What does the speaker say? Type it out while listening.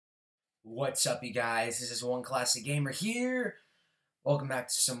What's up, you guys? This is One Classic Gamer here. Welcome back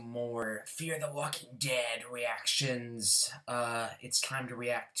to some more Fear the Walking Dead reactions. It's time to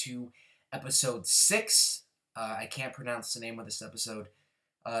react to episode 6. I can't pronounce the name of this episode.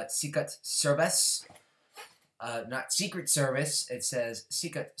 Secret Service. Not Secret Service. It says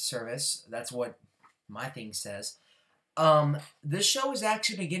Secret Service. That's what my thing says. This show is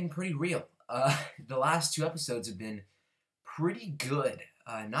actually getting pretty real. The last 2 episodes have been pretty good.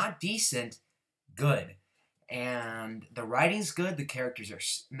 Not decent, good. And the writing's good. The characters are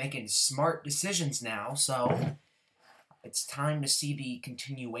making smart decisions now. So it's time to see the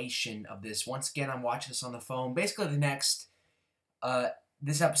continuation of this. Once again, I'm watching this on the phone. Basically,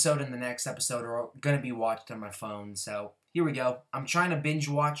 this episode and the next episode are going to be watched on my phone. So here we go. I'm trying to binge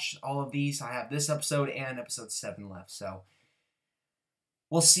watch all of these. I have this episode and episode 7 left. So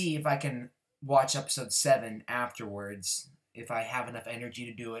we'll see if I can watch episode 7 afterwards. If I have enough energy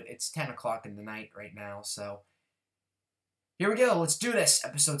to do it. It's 10 o'clock in the night right now, so here we go. Let's do this.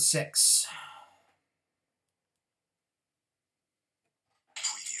 Episode 6.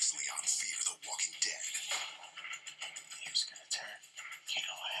 Previously on Fear the Walking Dead. He was gonna turn. You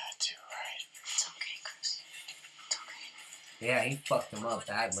know I had to, right? It's okay, Chris. It's okay. Yeah, he fucked him up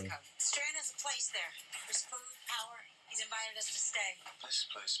badly. Strand has a place there. There's food, power. He's invited us to stay. This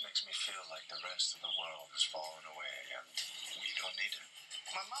place makes me feel like the rest of the world has fallen away, and we don't need it.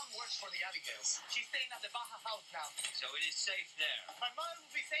 My mom works for the Abigails. She's staying at the Baja house now. So it is safe there. My mom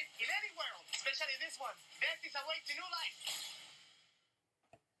will be safe in any world, especially this one. Death is a way to new life.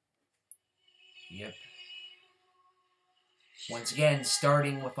 Yep. Once again,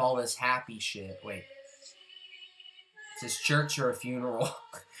 starting with all this happy shit. Wait. Is this church or a funeral?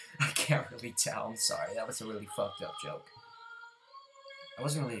 I can't really tell. I'm sorry. That was a really fucked up joke. That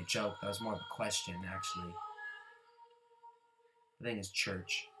wasn't really a joke. That was more of a question, actually. I think it's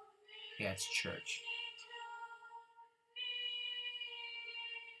church. Yeah, it's church.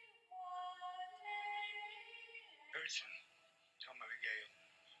 Urgent. Tell Abigail.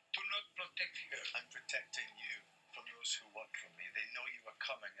 Do not protect her. I'm protecting you from those who want from me. They know you are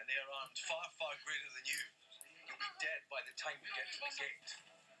coming, and they are armed far, far greater than you. You'll be dead by the time you get to the gate.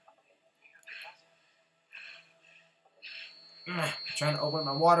 Trying to open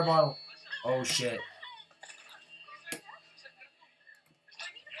my water bottle. Oh shit.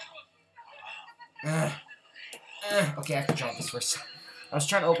 Okay, I can drop this first. I was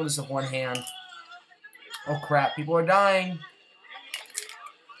trying to open this with one hand. Oh crap, people are dying.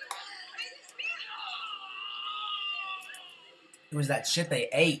 It was that shit they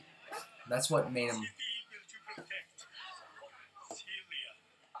ate. That's what made them.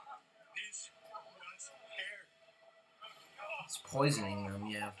 It's poisoning them,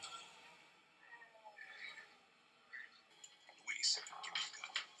 yeah. Louise, give me a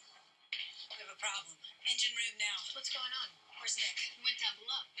gun. We have a problem. Engine room now. What's going on? Where's Nick? He went down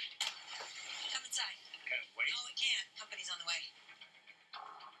below. Come inside. Can't wait. No, it can't. Company's on the way.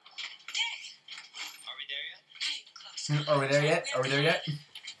 Nick! Are we there yet? Hey, close. Are we there yet? Are we there yet?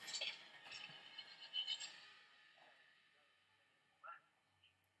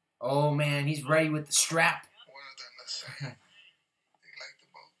 Oh man, he's ready with the strap. One of them, let's say, they like the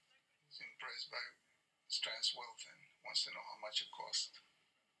boat. He's impressed by Strand's wealth and wants to know how much it cost.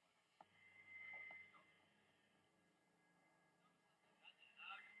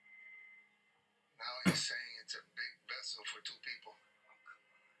 Now he's saying it's a big vessel for 2 people.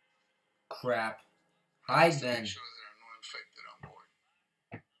 Crap. Hide Just to then. make sure there are no infected on board.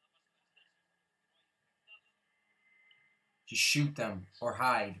 Just shoot them or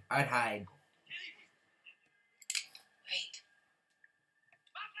hide. I'd hide. Wait.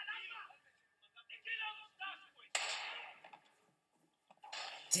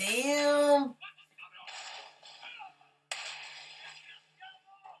 Damn.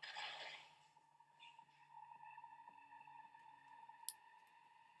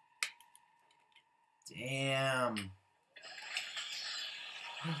 Damn. What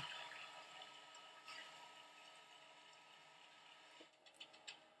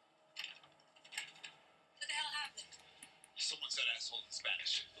the hell happened? Someone said asshole in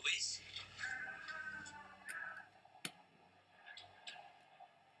Spanish. Police?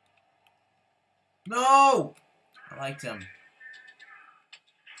 No! I liked him.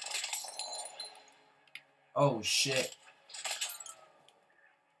 Oh shit.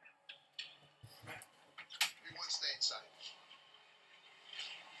 Everyone stay inside.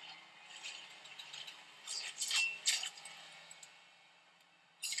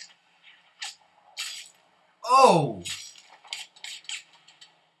 Oh!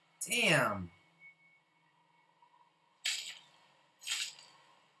 Damn.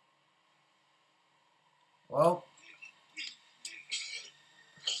 Well,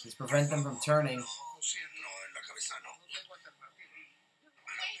 just prevent them from turning. Lo siento. No, en la cabeza no. No tengo alternativa.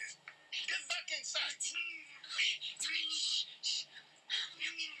 Get back inside.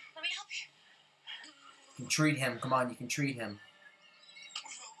 Let me help you. You can treat him. Come on, you can treat him.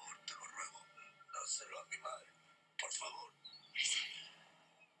 Por favor, te lo ruego. Dáselo a mi madre. Por favor.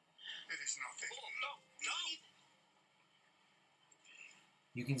 It is nothing. Oh, no, no.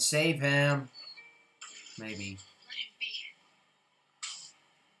 You can save him. Maybe. Let him be.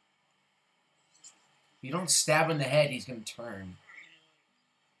 If you don't stab him in the head, he's gonna turn.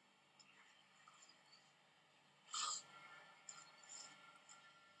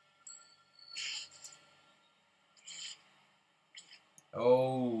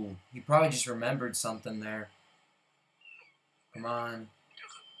 Oh, he probably just remembered something there. Come on.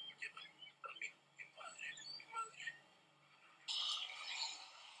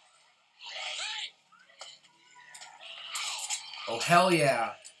 Oh, hell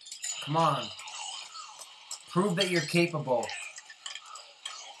yeah. Come on. Prove that you're capable.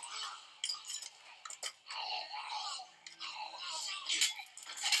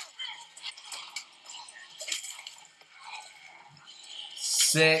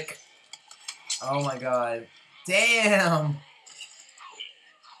 Sick. Oh my god. Damn.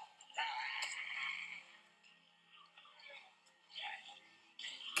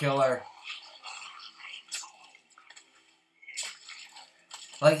 Killer.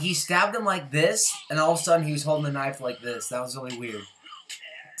 Like, he stabbed him like this, and all of a sudden he was holding the knife like this. That was really weird.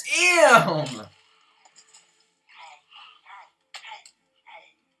 Damn!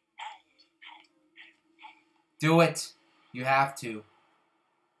 Do it. You have to.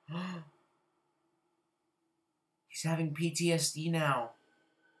 He's having PTSD now.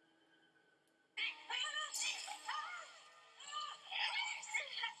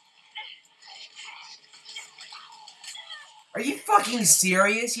 Are you fucking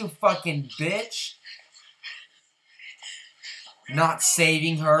serious, you fucking bitch? Not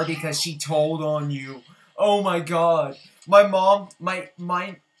saving her because she told on you. Oh my god. My mom,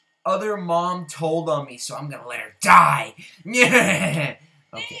 my other mom told on me, so I'm gonna let her die. Yeah.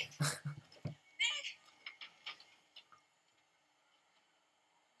 Okay.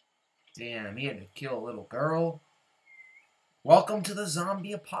 Damn, he had to kill a little girl. Welcome to the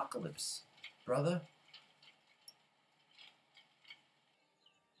zombie apocalypse, brother.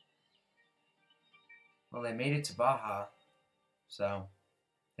 Well, they made it to Baja, so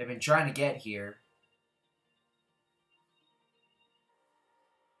they've been trying to get here.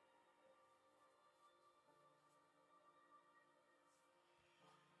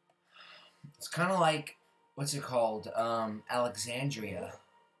 It's kind of like, what's it called? Alexandria,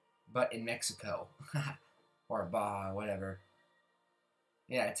 but in Mexico. Or Baja, whatever.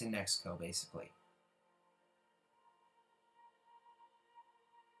 Yeah, it's in Mexico, basically.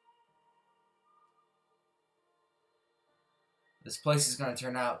 This place is going to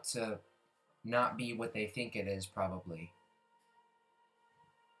turn out to not be what they think it is, probably.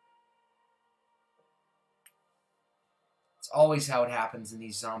 It's always how it happens in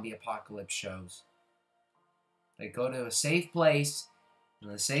these zombie apocalypse shows. They go to a safe place,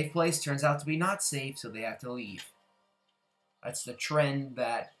 and the safe place turns out to be not safe, so they have to leave. That's the trend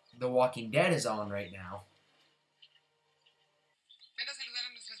that The Walking Dead is on right now. Ven a saludar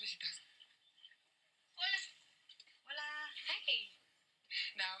a nuestras visitas. Hola. Hola. Hey.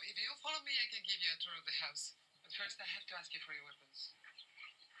 Now, if you follow me, I can give you a tour of the house. But first, I have to ask you for your weapons.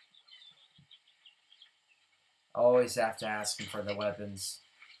 Always have to ask him for the weapons.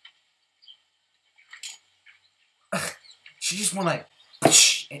 She just went like,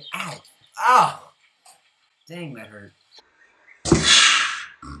 and ow, ow. Dang, that hurt.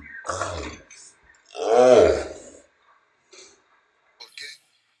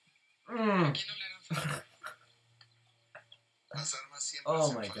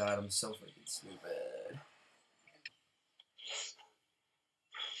 Oh my god, I'm so freaking stupid.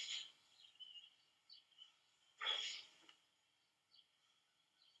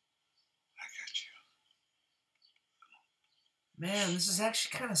 I got you. Man, this is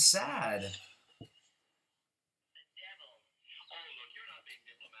actually kind of sad.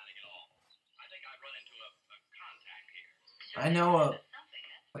 I know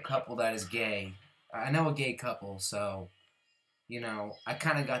a couple that is gay. I know a gay couple, so, you know, I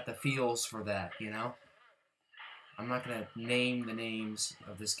kind of got the feels for that, you know? I'm not going to name the names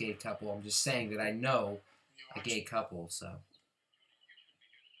of this gay couple. I'm just saying that I know a gay couple, so.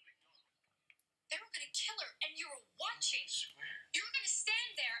 They were gonna kill her, and you were watching. You were gonna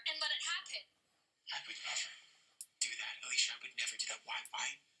stand there and let it happen. I would never do that, Alicia. I would never do that. Why?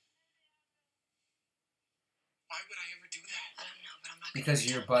 Why would I ever do that? I don't know, but I'm not Because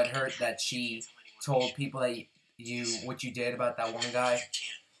your butt hurt that she told people that what you did about that one guy. You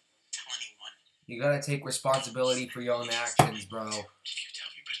can't tell anyone. You gotta take responsibility for your own actions, bro. If you tell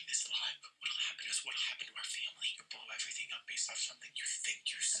everybody this lie, what'll happen is what'll happen to our family. You blow everything up based off something you think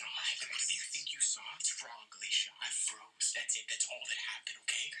you saw. And whatever you think you saw, it's wrong, Alicia. I froze. That's it. That's all that happened,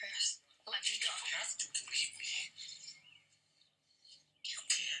 okay? Chris, let me go. You have to believe me. You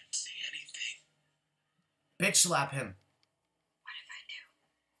can't say anything. Bitch slap him. What if I do?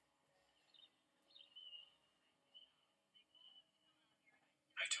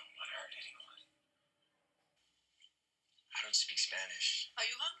 I don't want to hurt anyone. I don't speak Spanish. Are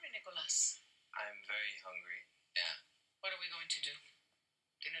you hungry, Nicholas? I'm very hungry. Yeah. What are we going to do?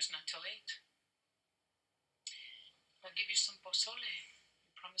 Dinner's not till 8. I'll give you some pozole.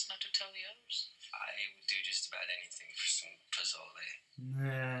 You promise not to tell the others. I would do just about anything for some pozole.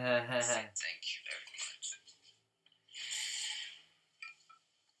 Thank you very much.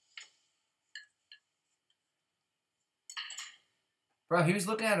 Bro, he was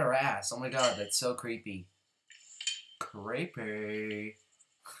looking at her ass. Oh my god, that's so creepy. Creepy.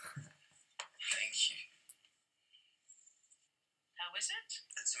 Thank you. How is it?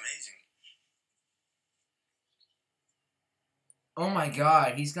 That's amazing. Oh my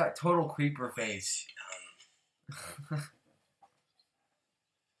god, he's got total creeper face. He was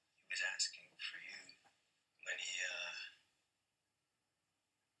asking for you when he,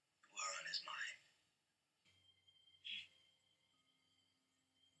 were on his mind.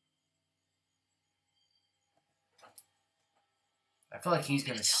 I feel like he's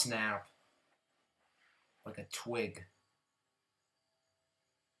gonna snap. Like a twig.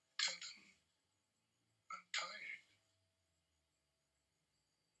 Tell them I'm tired.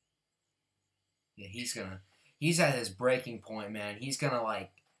 Yeah, he's at his breaking point, man. He's gonna,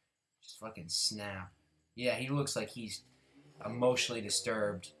 like, just fucking snap. Yeah, he looks like he's emotionally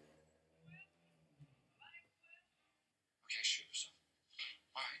disturbed. Okay, sure. So,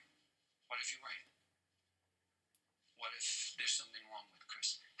 all right. What if you're right? What if there's something wrong with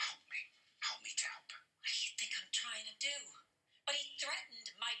Chris? Help me. Help me to help him. What do you think I'm trying to do? But he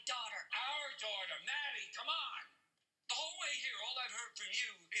threatened my daughter. Our daughter, Maddie, come on. The whole way here, all I've heard from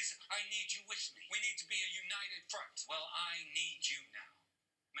you is, I need you with me. We need to be a united front. Well, I need you now.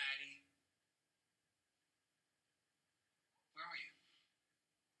 Maddie. Where are you?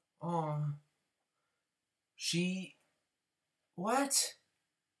 Oh. What?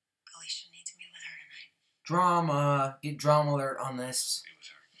 Alicia needs me with her tonight. Drama. Get drama alert on this. Be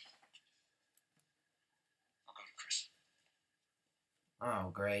with her. I'll go to Chris.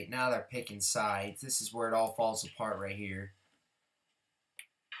 Oh, great. Now they're picking sides. This is where it all falls apart right here.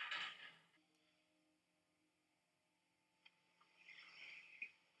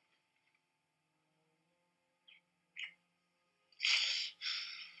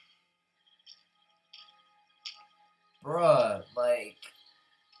 Bruh, like,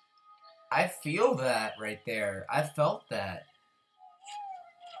 I feel that right there. I felt that.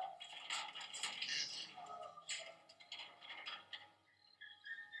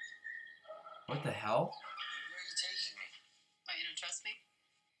 What the hell? Where are you taking me? Why, you don't trust me?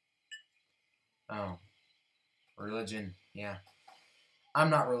 Oh. Religion, yeah. I'm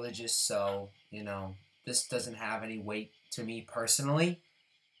not religious, so, you know, this doesn't have any weight to me personally.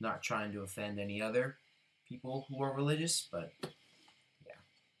 Not trying to offend any other people who are religious, but, yeah.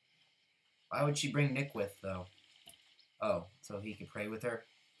 Why would she bring Nick with, though? Oh, so he could pray with her?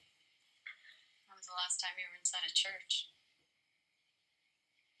 When was the last time you were inside a church?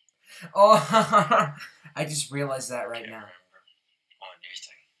 Oh, I just realized that right now. On your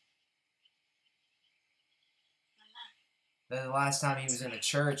thing. The last time he was in a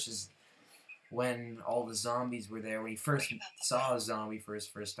church is when all the zombies were there, when he first saw a zombie for his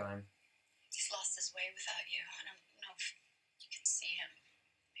first time. He's lost his way without you. I don't know if you can see him.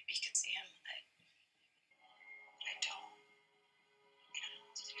 Maybe you can see him. I don't. I don't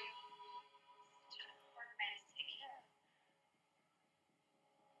know what to do.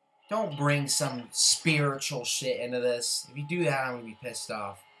 Don't bring some spiritual shit into this. If you do that, I'm gonna be pissed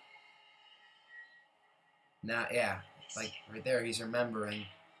off. Now, yeah, like right there, he's remembering.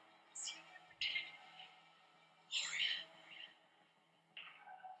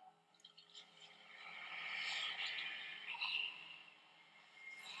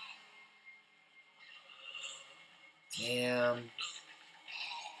 Damn.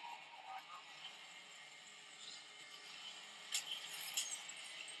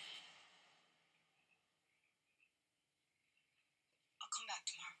 I'll come back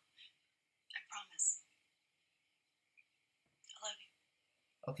tomorrow. I promise. I love you.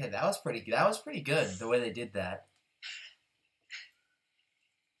 Okay, that was pretty good, the way they did that.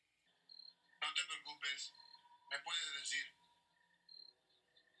 No te preocupes. Me puedes decir,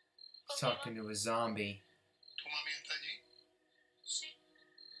 Talking to a zombie. ¿tu mami está allí? Sí.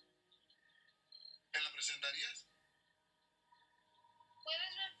 ¿Me la presentarías?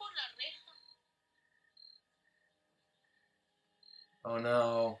 Puedes ver por la reja. Oh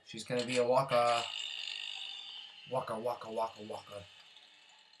no, she's gonna be a waka. Waka, waka, waka, waka.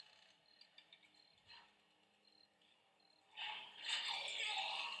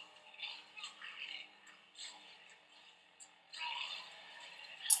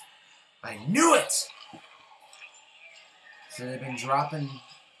 I knew it! So they've been dropping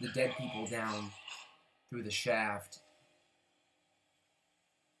the dead people down through the shaft.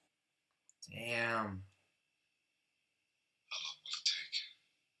 Damn. How long will it take?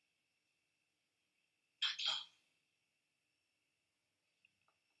 Not long.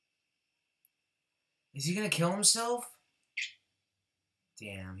 Is he gonna kill himself?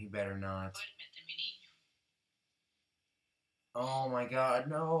 Damn, he better not. Duérmete, mi niño. Oh my god,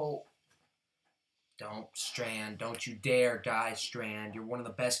 no. Don't, Strand. Don't you dare die, Strand. You're one of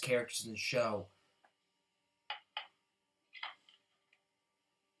the best characters in the show.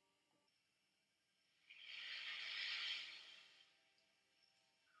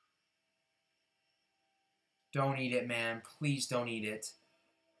 Don't eat it, man. Please don't eat it.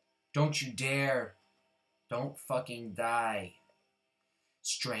 Don't you dare. Don't fucking die.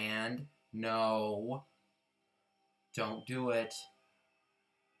 Strand, no. Don't do it.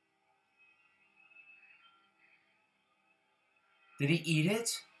 Did he eat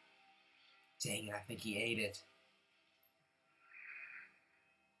it? Dang it, I think he ate it.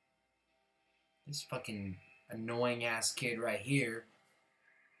 This fucking annoying ass kid right here.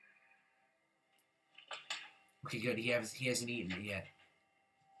 Okay, good. He hasn't eaten it yet.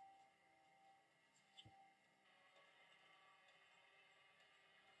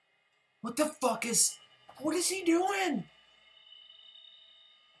 What the fuck is... What is he doing?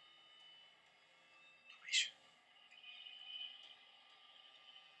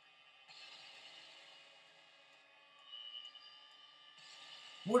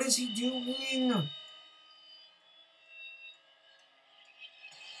 What is he doing?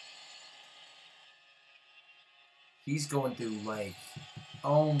 He's going through, like...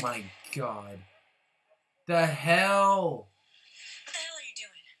 Oh my god. The hell? What the hell are you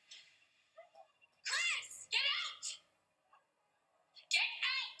doing? Chris! Get out! Get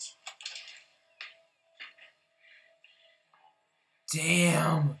out!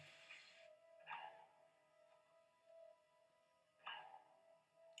 Damn.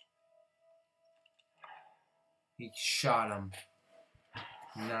 He shot him.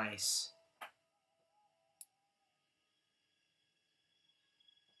 Nice.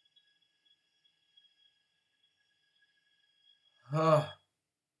 Oh.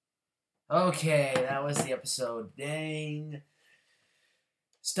 Okay, that was the episode. Dang.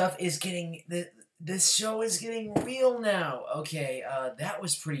 Stuff is getting... This show is getting real now. Okay, that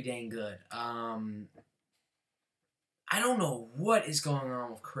was pretty dang good. I don't know what is going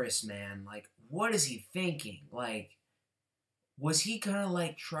on with Chris, man. Like, what is he thinking? Like, was he gonna,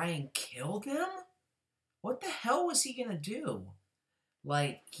 like, try and kill them? What the hell was he gonna do?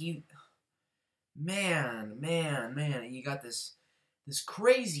 Like, he... Man, you got this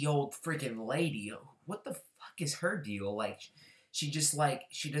crazy old freaking lady. What the fuck is her deal? Like, she just, like,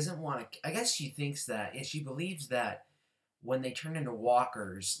 she doesn't want to... I guess she thinks that... Yeah, she believes that when they turn into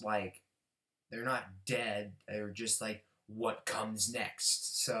walkers, like, they're not dead. They're just, like, what comes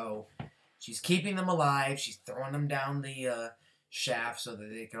next. So, she's keeping them alive. She's throwing them down the shaft so that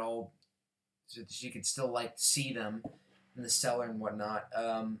they could all... So that she could still, like, see them in the cellar and whatnot.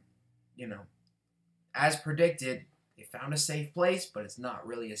 You know, as predicted, they found a safe place, but it's not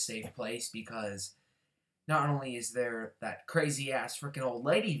really a safe place because not only is there that crazy-ass freaking old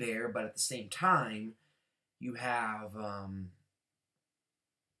lady there, but at the same time, you have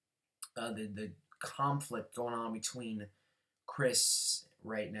the conflict going on between Chris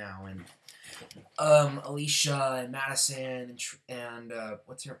right now and Alicia and Madison and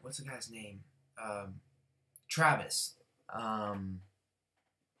what's the guy's name? Travis.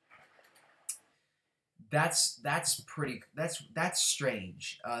 That's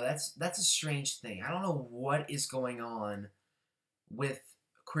strange. That's a strange thing. I don't know what is going on with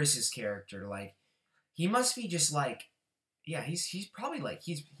Chris's character. Like, he must be just like, yeah, he's probably like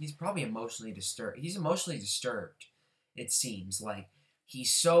he's probably emotionally disturbed. He's emotionally disturbed. It seems like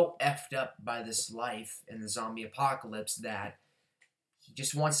he's so effed up by this life in the zombie apocalypse that he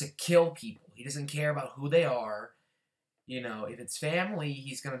just wants to kill people. He doesn't care about who they are. You know, if it's family,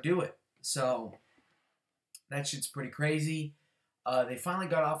 he's going to do it. So, that shit's pretty crazy. They finally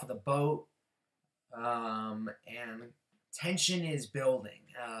got off of the boat, and tension is building.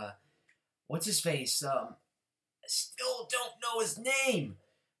 What's his face? I still don't know his name.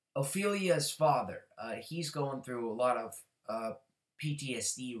 Ophelia's father. He's going through a lot of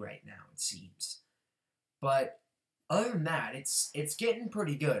PTSD right now, it seems. But other than that, it's getting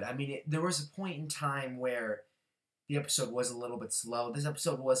pretty good. I mean, there was a point in time where the episode was a little bit slow. This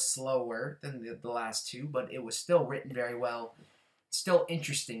episode was slower than the last two, but it was still written very well. Still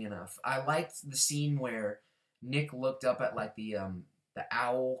interesting enough. I liked the scene where Nick looked up at like the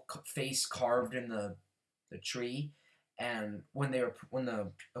owl face carved in the tree, and when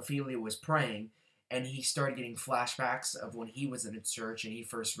the Ophelia was praying, and he started getting flashbacks of when he was in search and he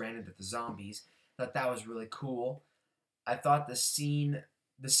first ran into the zombies. I thought that was really cool. I thought the scenes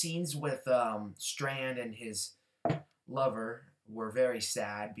with Strand and his lover were very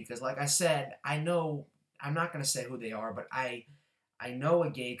sad because, like I said, I'm not gonna say who they are, but I know a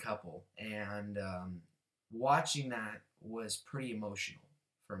gay couple, and watching that was pretty emotional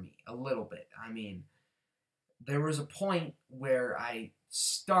for me, a little bit. I mean, there was a point where I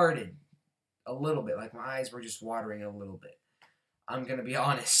started a little bit, like my eyes were just watering a little bit. I'm gonna be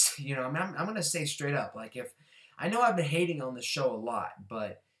honest, you know. I'm gonna say straight up, like, if I know I've been hating on this show a lot,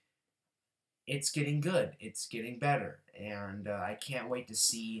 but it's getting good, it's getting better, and I can't wait to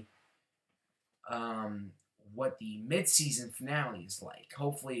see what the mid-season finale is like.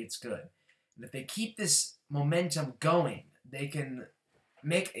 Hopefully it's good. And if they keep this momentum going, they can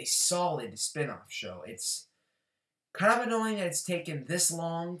make a solid spin-off show. It's kind of annoying that it's taken this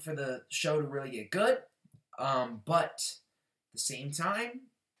long for the show to really get good, but at the same time,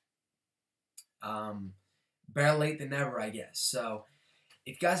 better late than never, I guess. So,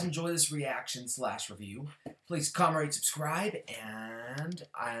 if you guys enjoy this reaction / review, please comment, rate, subscribe, and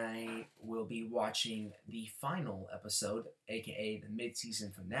I will be watching the final episode, aka the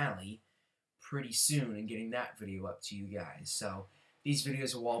mid-season finale, pretty soon and getting that video up to you guys. So, these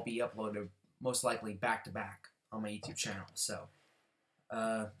videos will all be uploaded most likely back-to-back on my YouTube channel. So,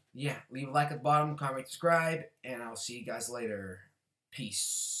 yeah, leave a like at the bottom, comment, rate, subscribe, and I'll see you guys later.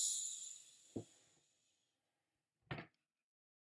 Peace.